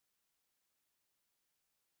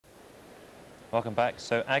Welcome back.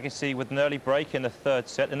 So Agassi with an early break in the third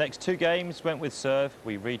set. The next two games went with serve.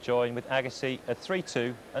 We rejoin with Agassi at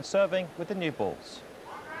 3-2 and serving with the new balls.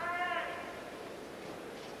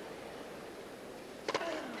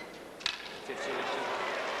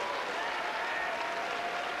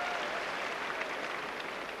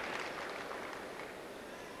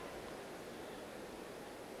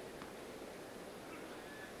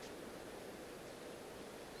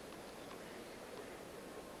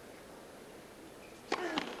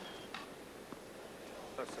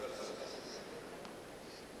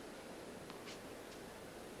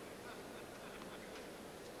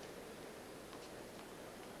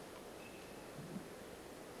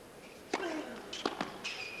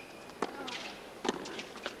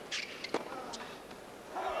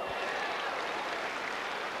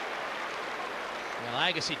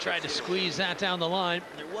 Well, Agassi tried to squeeze that down the line.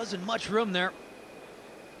 There wasn't much room there.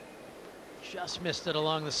 Just missed it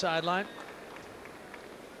along the sideline.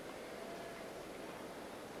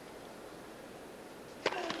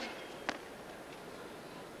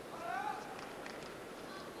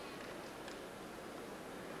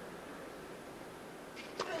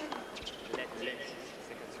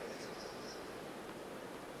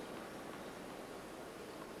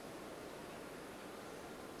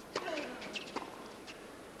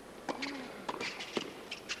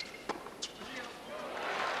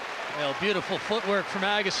 Well, beautiful footwork from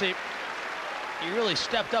Agassi. He really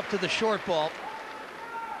stepped up to the short ball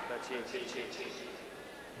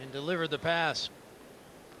and delivered the pass.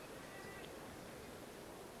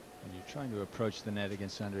 When you're trying to approach the net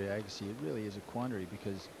against Andre Agassi, it really is a quandary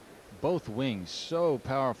because both wings so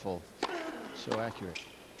powerful, so accurate.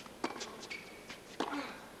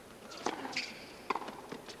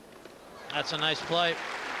 That's a nice play.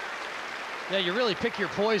 Yeah, you really pick your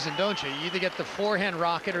poison, don't you? You either get the forehand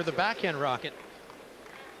rocket or the backhand rocket.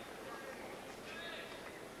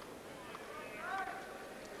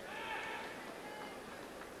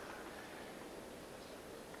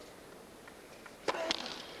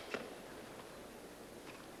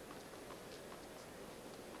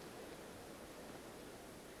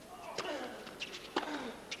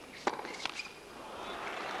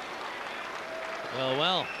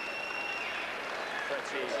 Well.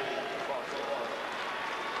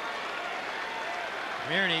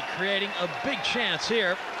 Miryni creating a big chance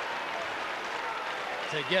here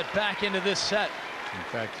to get back into this set. In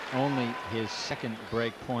fact, only his second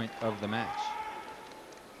break point of the match.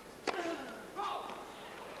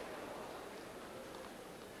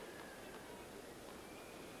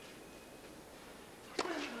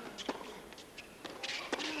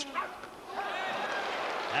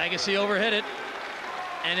 Agassi overhit it,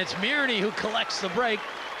 and it's Miryni who collects the break.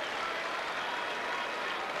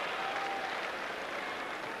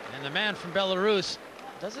 And the man from Belarus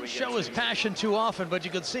doesn't show his passion too often, but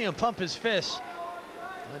you could see him pump his fists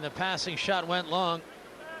when the passing shot went long.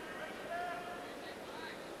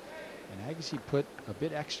 And Agassi put a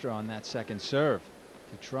bit extra on that second serve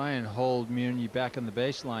to try and hold Miryni back on the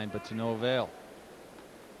baseline, but to no avail.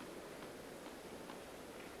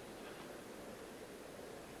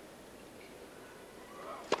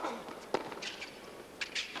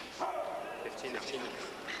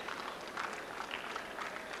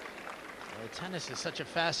 Tennis is such a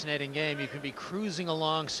fascinating game. You can be cruising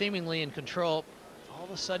along, seemingly in control. All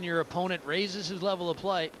of a sudden, your opponent raises his level of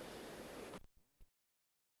play.